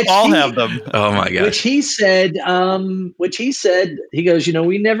 We should all have them. Oh, my gosh. Which he said, he goes,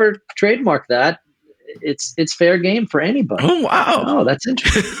 we never trademarked that. It's fair game for anybody. Oh, wow. Oh, that's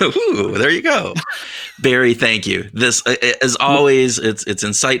interesting. Ooh, there you go. Barry, thank you. This, as always, it's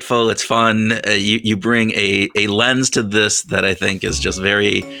insightful. It's fun. You bring a lens to this that I think is just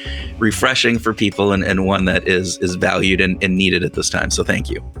very refreshing for people and one that is valued and needed at this time. So thank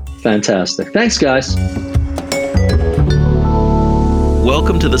you. Fantastic. Thanks, guys.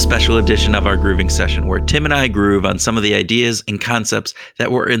 Welcome to the special edition of our grooving session, where Tim and I groove on some of the ideas and concepts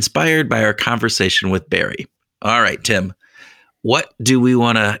that were inspired by our conversation with Barry. All right, Tim, what do we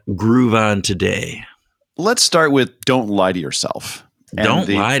want to groove on today? Let's start with don't lie to yourself. Don't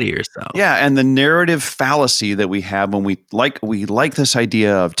lie to yourself. Yeah, and the narrative fallacy that we have when we like this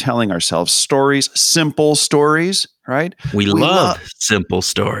idea of telling ourselves stories, simple stories, right? We love simple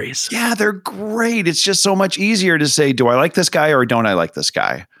stories. Yeah, they're great. It's just so much easier to say, do I like this guy or don't I like this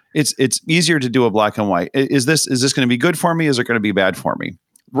guy? It's easier to do a black and white. Is this going to be good for me? Is it going to be bad for me?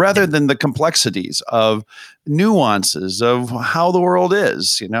 Rather than the complexities of nuances of how the world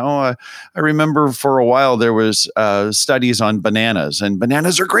is. I remember for a while there was studies on bananas, and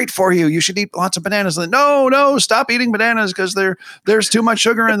bananas are great for you. You should eat lots of bananas. And no, stop eating bananas because there's too much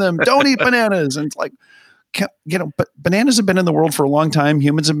sugar in them. Don't eat bananas. And it's like, but bananas have been in the world for a long time.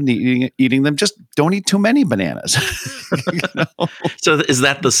 Humans have been eating them. Just don't eat too many bananas. So is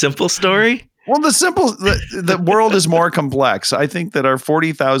that the simple story? Well, the world is more complex. I think that our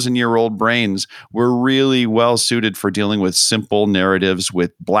 40,000-year-old brains were really well suited for dealing with simple narratives,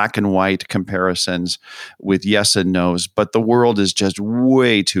 with black and white comparisons, with yes and no's. But the world is just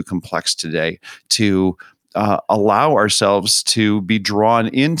way too complex today to allow ourselves to be drawn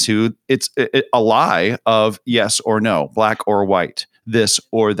into a lie of yes or no, black or white, this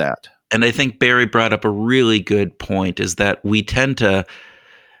or that. And I think Barry brought up a really good point, is that we tend to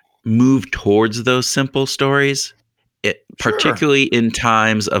move towards those simple stories, particularly in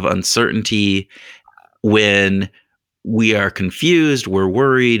times of uncertainty, when we are confused, we're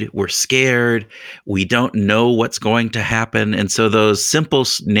worried, we're scared, we don't know what's going to happen. And so those simple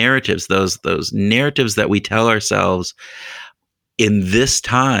narratives, those narratives that we tell ourselves in this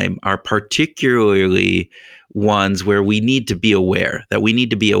time are particularly ones where we need to be aware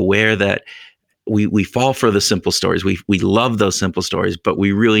that we fall for the simple stories. We love those simple stories, but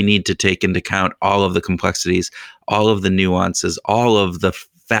we really need to take into account all of the complexities, all of the nuances, all of the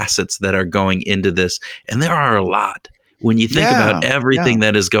facets that are going into this. And there are a lot. When you think about everything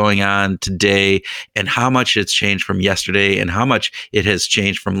that is going on today and how much it's changed from yesterday and how much it has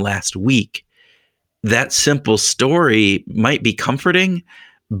changed from last week, that simple story might be comforting,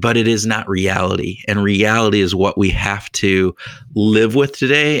 but it is not reality. And reality is what we have to live with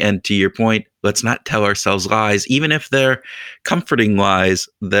today. And to your point, let's not tell ourselves lies, even if they're comforting lies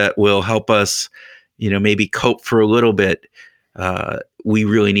that will help us, maybe cope for a little bit. We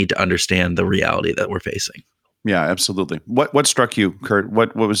really need to understand the reality that we're facing. Yeah, absolutely. What struck you, Kurt?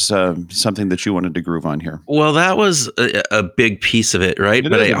 What was something that you wanted to groove on here? Well, that was a big piece of it, right?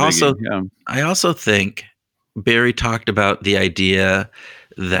 But I also think Barry talked about the idea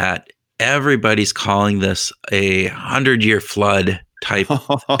that everybody's calling this a 100-year flood type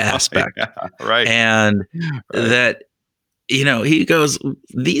aspect. Right. And that, he goes,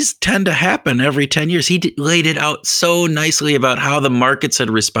 these tend to happen every 10 years. He laid it out so nicely about how the markets had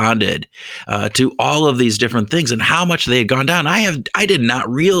responded to all of these different things and how much they had gone down. I did not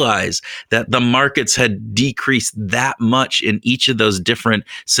realize that the markets had decreased that much in each of those different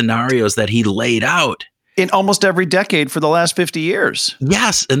scenarios that he laid out. In almost every decade for the last 50 years.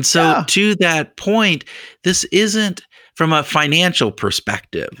 Yes. And so to that point, this isn't from a financial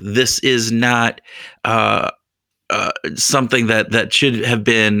perspective. This is not something that should have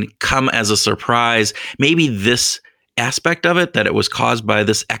come as a surprise. Maybe this aspect of it, that it was caused by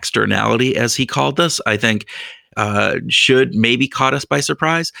this externality, as he called this, I think should maybe caught us by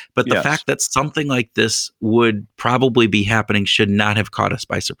surprise. But the fact that something like this would probably be happening should not have caught us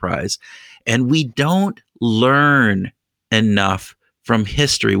by surprise. And we don't learn enough from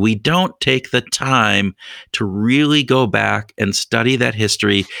history. We don't take the time to really go back and study that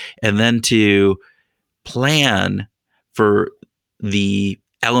history and then to plan for the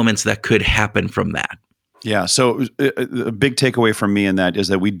elements that could happen from that. Yeah. So a big takeaway from me in that is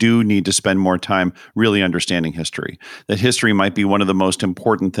that we do need to spend more time really understanding history. That history might be one of the most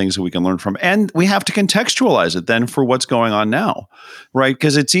important things that we can learn from. And we have to contextualize it then for what's going on now, right?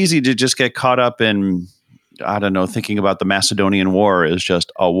 Because it's easy to just get caught up in, I don't know, thinking about the Macedonian War as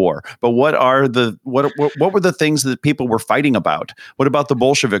just a war. But what were the things that people were fighting about? What about the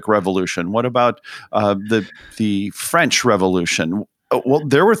Bolshevik Revolution? What about the French Revolution? Well,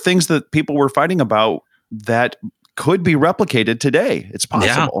 there were things that people were fighting about that could be replicated today. It's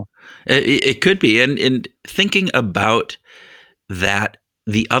possible. Yeah, it could be. And thinking about that,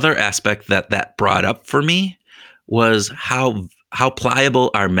 the other aspect that brought up for me was how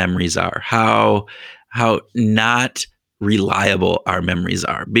pliable our memories are, how not reliable our memories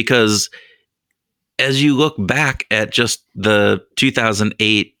are. Because as you look back at just the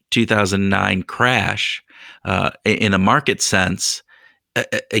 2008, 2009 crash in a market sense,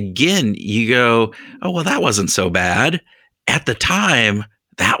 again, you go, oh, well, that wasn't so bad. At the time,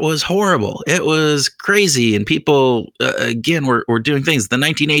 that was horrible. It was crazy. And people, again, were doing things. The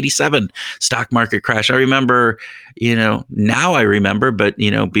 1987 stock market crash. I remember, now I remember, but,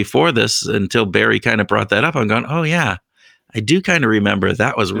 before this, until Barry kind of brought that up, I'm going, oh, yeah, I do kind of remember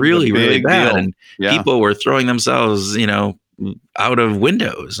that was really, really bad. Deal. And people were throwing themselves, out of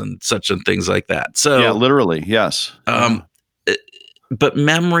windows and such and things like that. So, yeah, literally. Yes. But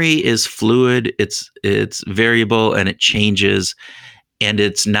memory is fluid, it's variable, and it changes, and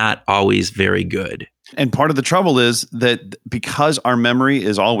it's not always very good. And part of the trouble is that because our memory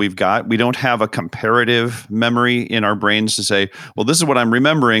is all we've got, we don't have a comparative memory in our brains to say, well, this is what I'm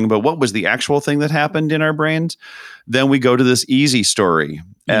remembering, but what was the actual thing that happened in our brains? Then we go to this easy story.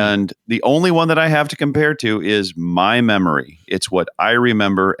 Mm. And the only one that I have to compare to is my memory. It's what I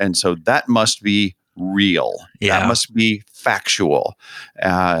remember. And so that must be real. Yeah. That must be factual.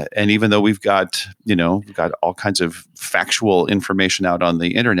 And even though we've got all kinds of factual information out on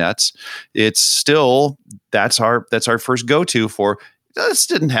the internets, it's still, that's our first go-to for, this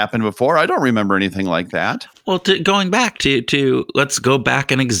didn't happen before. I don't remember anything like that. Well, going back to let's go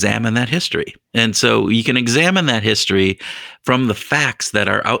back and examine that history. And so you can examine that history from the facts that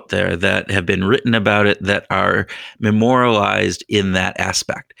are out there that have been written about it, that are memorialized in that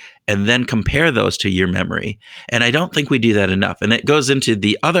aspect, and then compare those to your memory. And I don't think we do that enough. And it goes into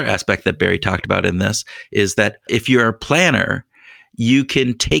the other aspect that Barry talked about in this, is that if you're a planner, you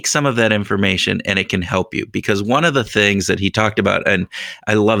can take some of that information and it can help you. Because one of the things that he talked about, and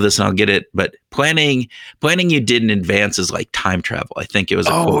I love this and I'll get it, but planning you did in advance is like time travel. I think it was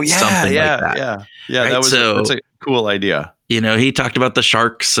a quote, something like that. Yeah. Right? That's a cool idea. He talked about the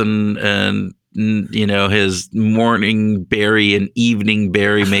sharks and his morning Barry and evening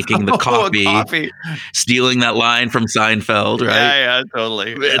Barry making the coffee, stealing that line from Seinfeld, right? Yeah,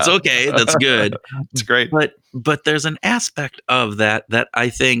 totally. It's okay. That's good. It's great. But there's an aspect of that I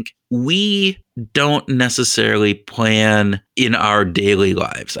think we don't necessarily plan in our daily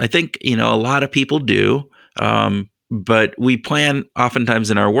lives. I think, a lot of people do, but we plan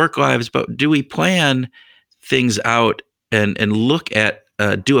oftentimes in our work lives. But do we plan things out and look at,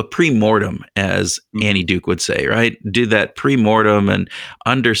 do a pre-mortem, as Annie Duke would say, right? Do that pre-mortem and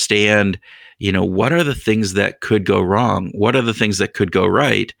understand, what are the things that could go wrong? What are the things that could go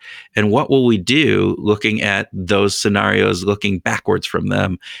right? And what will we do looking at those scenarios, looking backwards from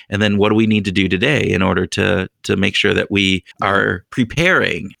them? And then what do we need to do today in order to make sure that we are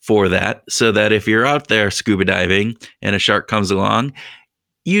preparing for that, so that if you're out there scuba diving and a shark comes along,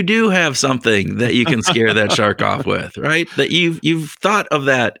 you do have something that you can scare that shark off with, right? That you've thought of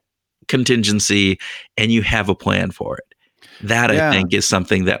that contingency and you have a plan for it. That I think is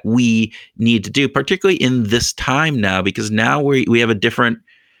something that we need to do, particularly in this time now, because now we have a different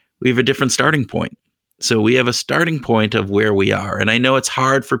starting point. So we have a starting point of where we are. And I know it's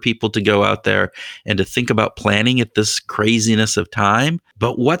hard for people to go out there and to think about planning at this craziness of time,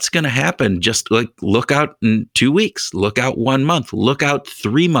 but what's going to happen? Just like look out in 2 weeks, look out 1 month, look out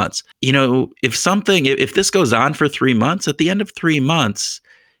 3 months. If this goes on for 3 months, at the end of 3 months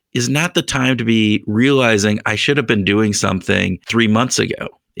is not the time to be realizing I should have been doing something 3 months ago.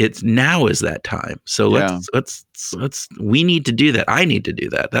 It's now is that time. So we need to do that. I need to do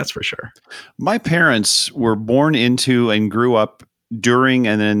that. That's for sure. My parents were born into and grew up during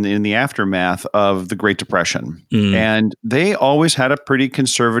and then in the aftermath of the Great Depression. Mm. And they always had a pretty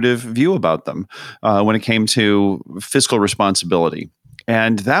conservative view about them when it came to fiscal responsibility.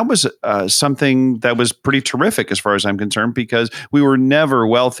 And that was something that was pretty terrific as far as I'm concerned, because we were never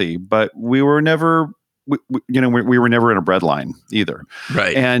wealthy, but we were never we were never in a bread line either.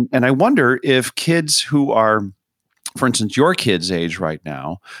 Right. And I wonder if kids who are for instance, your kids' age right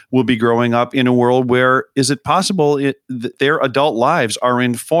now will be growing up in a world where is it possible that their adult lives are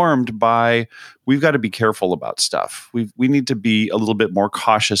informed by, we've got to be careful about stuff. We need to be a little bit more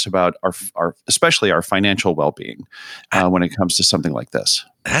cautious about our especially our financial well-being when it comes to something like this.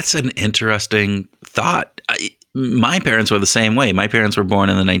 That's an interesting thought. My parents were the same way. My parents were born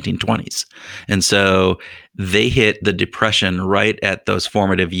in the 1920s. And so they hit the Depression right at those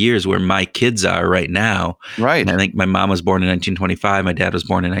formative years where my kids are right now. Right. And I think my mom was born in 1925. My dad was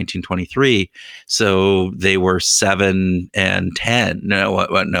born in 1923. So they were 7 and 10.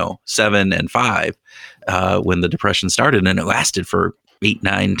 No, 7 and 5 when the Depression started. And it lasted for 8,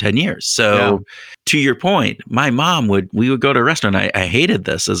 9, 10 years. So to your point, my mom we would go to a restaurant. I hated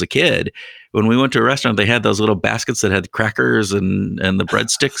this as a kid. When we went to a restaurant, they had those little baskets that had crackers and the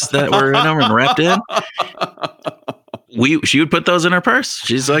breadsticks that were in them and wrapped in. She would put those in her purse.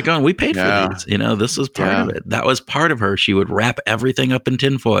 She's like, "Oh, we paid for these. This was part of it. That was part of her." She would wrap everything up in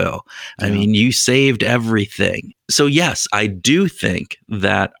tinfoil. I mean, you saved everything. So yes, I do think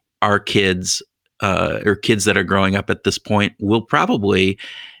that our kids or kids that are growing up at this point will probably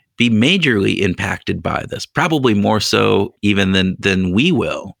be majorly impacted by this, probably more so even than we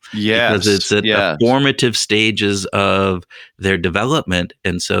will. Yes. Because it's at the formative stages of their development.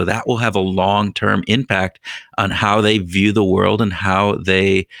 And so that will have a long-term impact on how they view the world and how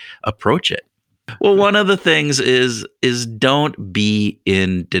they approach it. Well, one of the things is don't be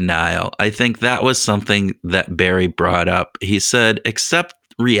in denial. I think that was something that Barry brought up. He said, accept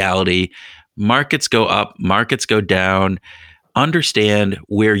reality. Markets go up, markets go down. Understand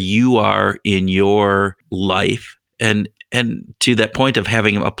where you are in your life. And to that point of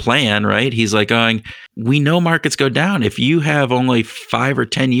having a plan, right? He's like going, we know markets go down. If you have only 5 or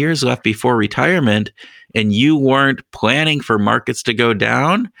 10 years left before retirement and you weren't planning for markets to go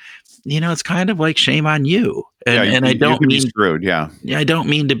down, it's kind of like shame on you. And I don't mean screwed. Yeah. I don't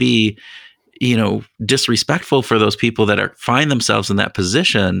mean to be, disrespectful for those people that find themselves in that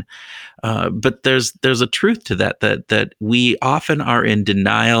position. But there's a truth to that we often are in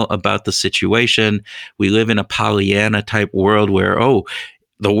denial about the situation. We live in a Pollyanna type world where,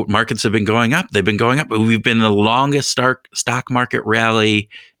 the markets have been going up. They've been going up. We've been in the longest stock market rally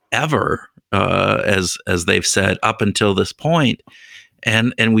ever, as they've said, up until this point.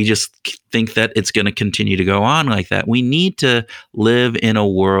 And we just think that it's going to continue to go on like that. We need to live in a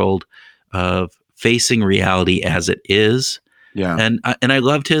world of facing reality as it is. Yeah. And I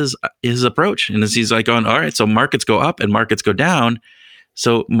loved his approach. And as he's like going, all right, so markets go up and markets go down.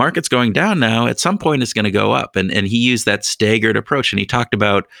 So markets going down now, at some point it's going to go up. And he used that staggered approach. And he talked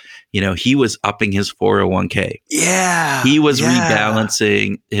about, he was upping his 401k. Yeah. He was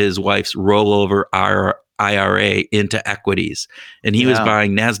rebalancing his wife's rollover IRA into equities, and he was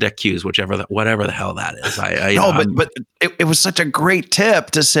buying NASDAQ Qs, whatever the hell that is. But it was such a great tip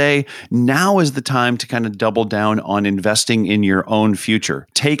to say, now is the time to kind of double down on investing in your own future.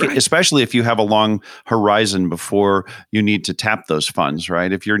 Take it, especially if you have a long horizon before you need to tap those funds,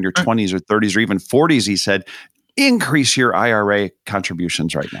 right? If you're in your 20s or 30s or even 40s, he said, increase your IRA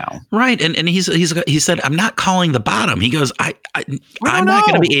contributions right now. Right. And he said, I'm not calling the bottom. He goes, I'm not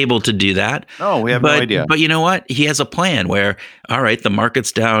going to be able to do that. No, we have no idea. But you know what? He has a plan where, all right, the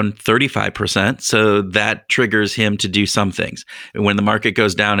market's down 35%. So that triggers him to do some things. And when the market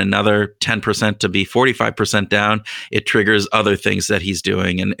goes down another 10% to be 45% down, it triggers other things that he's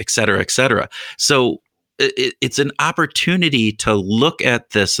doing, and et cetera, et cetera. So it's an opportunity to look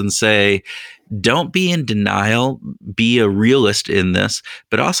at this and say, don't be in denial, be a realist in this,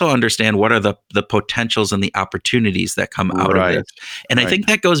 but also understand what are the potentials and the opportunities that come out of this. And I think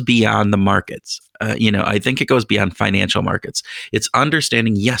that goes beyond the markets. I think it goes beyond financial markets. It's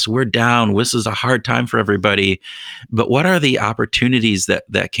understanding, yes, we're down. This is a hard time for everybody, but what are the opportunities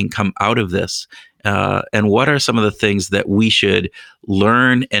that can come out of this? And what are some of the things that we should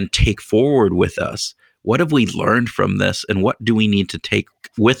learn and take forward with us? What have we learned from this, and what do we need to take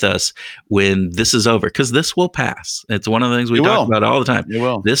with us when this is over? Because this will pass. It's one of the things we talk about all the time. It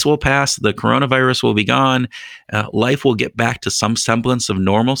will. This will pass. The coronavirus will be gone. Life will get back to some semblance of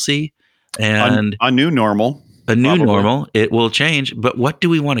normalcy, and a new normal. A new normal. It will change. But what do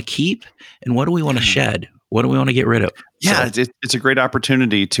we want to keep, and what do we want to shed? What do we want to get rid of? Yeah, it's a great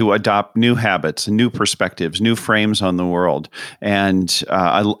opportunity to adopt new habits, new perspectives, new frames on the world. And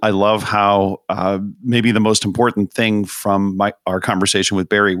I love how maybe the most important thing from our conversation with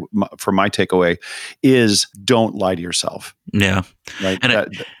Barry, from my takeaway, is don't lie to yourself. Yeah. Right.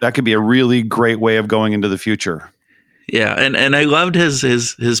 And that could be a really great way of going into the future. Yeah. And I loved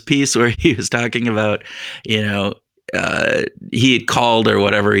his piece where he was talking about, he had called or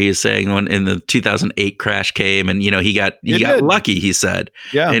whatever he is saying when in the 2008 crash came, and he got lucky, he said.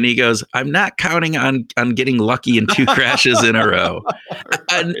 Yeah. And he goes, I'm not counting on getting lucky in 2 crashes in a row.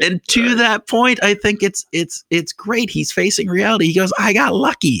 And to that point, I think it's great. He's facing reality. He goes, I got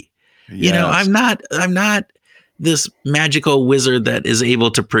lucky. Yes. I'm not this magical wizard that is able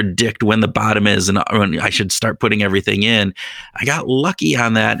to predict when the bottom is and when I should start putting everything in. I got lucky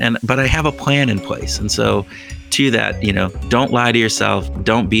on that, but I have a plan in place. And so to that, don't lie to yourself,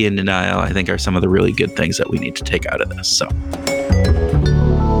 don't be in denial, I think are some of the really good things that we need to take out of this. So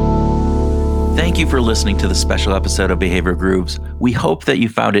thank you for listening to the special episode of Behavioral Grooves. We hope that you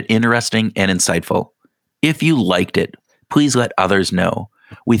found it interesting and insightful. If you liked it, please let others know.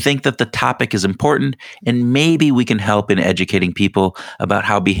 We think that the topic is important, and maybe we can help in educating people about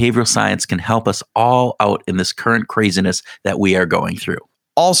how behavioral science can help us all out in this current craziness that we are going through.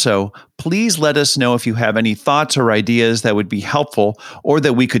 Also, please let us know if you have any thoughts or ideas that would be helpful or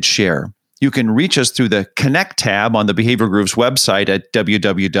that we could share. You can reach us through the Connect tab on the Behavioral Grooves website at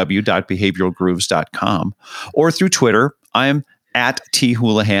www.behavioralgrooves.com or through Twitter. I'm at T.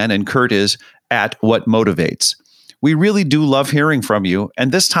 Houlihan and Kurt is at What Motivates. We really do love hearing from you,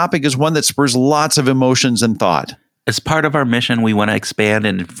 and this topic is one that spurs lots of emotions and thought. As part of our mission, we want to expand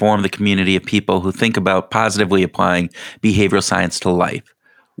and inform the community of people who think about positively applying behavioral science to life.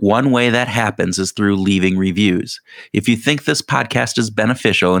 One way that happens is through leaving reviews. If you think this podcast is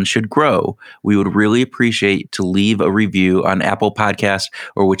beneficial and should grow, we would really appreciate to leave a review on Apple Podcasts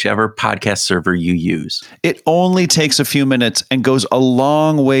or whichever podcast server you use. It only takes a few minutes and goes a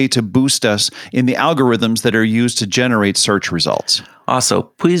long way to boost us in the algorithms that are used to generate search results. Also,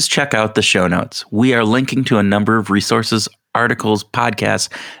 please check out the show notes. We are linking to a number of resources, articles, podcasts,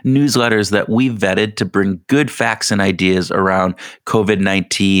 newsletters that we vetted to bring good facts and ideas around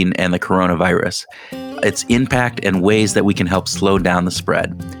COVID-19 and the coronavirus, its impact, and ways that we can help slow down the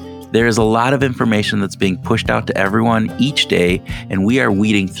spread. There is a lot of information that's being pushed out to everyone each day, and we are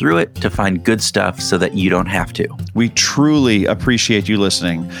weeding through it to find good stuff so that you don't have to. We truly appreciate you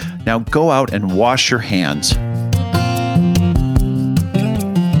listening. Now go out and wash your hands.